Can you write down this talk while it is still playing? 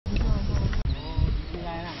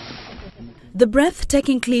The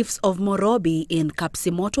breathtaking cliffs of Morobi in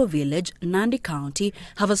Kapsimotow village, Nandi County,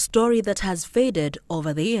 have a story that has faded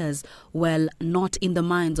over the years. Well, not in the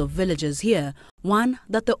minds of villagers here. One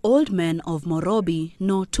that the old men of Morobi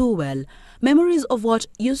know too well. Memories of what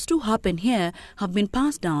used to happen here have been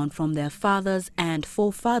passed down from their fathers and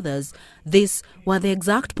forefathers. These were the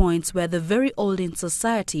exact points where the very old in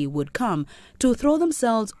society would come to throw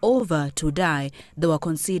themselves over to die. They were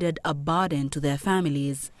considered a burden to their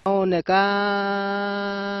families.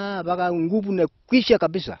 Baka nguvu na kwisha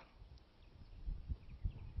kabisa.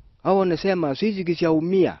 Hao wanasema sisi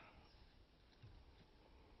kishaumia.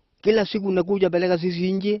 Kila siku nakuja peleka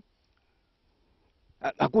sisi nje.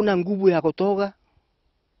 Hakuna nguvu ya kutoka.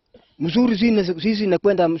 Mzuri sisi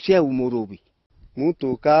nakwenda msiau Morobi.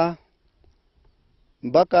 Mtu ka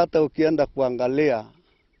mpaka hata ukienda kuangalia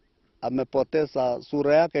amepoteza,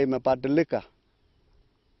 sura yake imebadilika.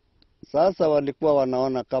 Sasa walikuwa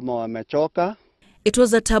wanaona kama wamechoka. It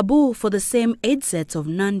was a taboo for the same age sets of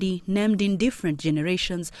Nandi, named in different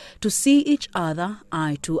generations, to see each other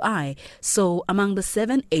eye to eye. So, among the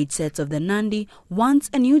 7 age sets of the Nandi, once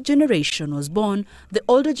a new generation was born, the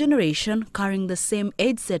older generation, carrying the same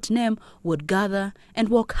age set name, would gather and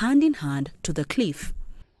walk hand in hand to the cliff.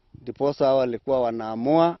 Ndiposa walikuwa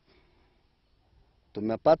wanaamua,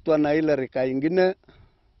 tumepatwa na ile rika ingine,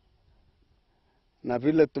 na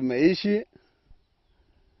vile tumeishi,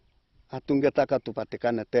 hatungetaka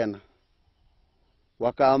tupatikane tena.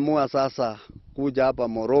 Wakaamua sasa kuja hapa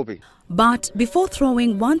Morobi. But before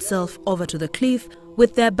throwing oneself over to the cliff,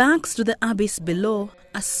 with their backs to the abyss below,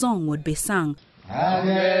 a song would be sung.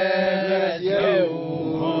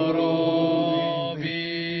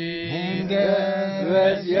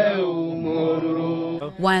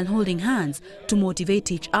 While holding hands to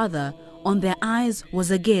motivate each other, on their eyes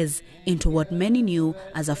was a gaze into what many knew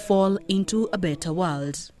as a fall into a better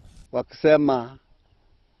world. Wakisema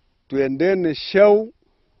tuendeni show.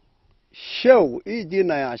 Hii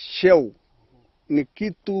jina ya show ni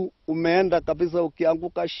kitu umeenda kabisa,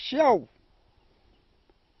 ukianguka show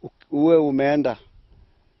uwe umeenda.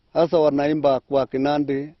 Sasa wanaimba kwa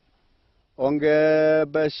Kinandi,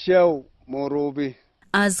 ongebe show Morobi.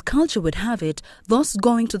 As culture would have it, those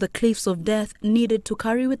going to the cliffs of death needed to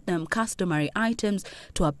carry with them customary items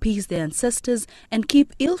to appease their ancestors and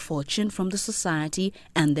keep ill fortune from the society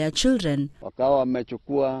and their children. Wakawa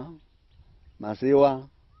wamechukua maziwa,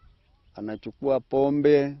 anachukua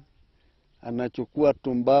pombe, anachukua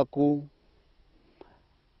tumbaku,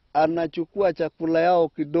 anachukua chakula yao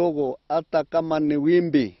kidogo, hata kama ni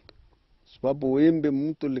wimbi. Sababu wimbi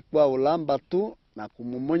mtu likuwa ulamba tu na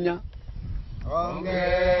kumumunya.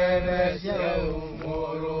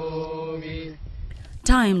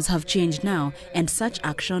 Times have changed now, and such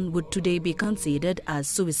action would today be considered as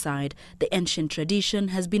suicide. The ancient tradition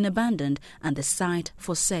has been abandoned and the site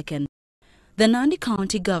forsaken. The Nandi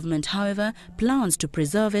County government, however, plans to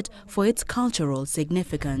preserve it for its cultural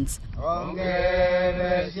significance.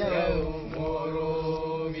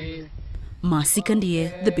 Marcy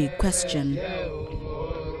Kandie, The Big Question.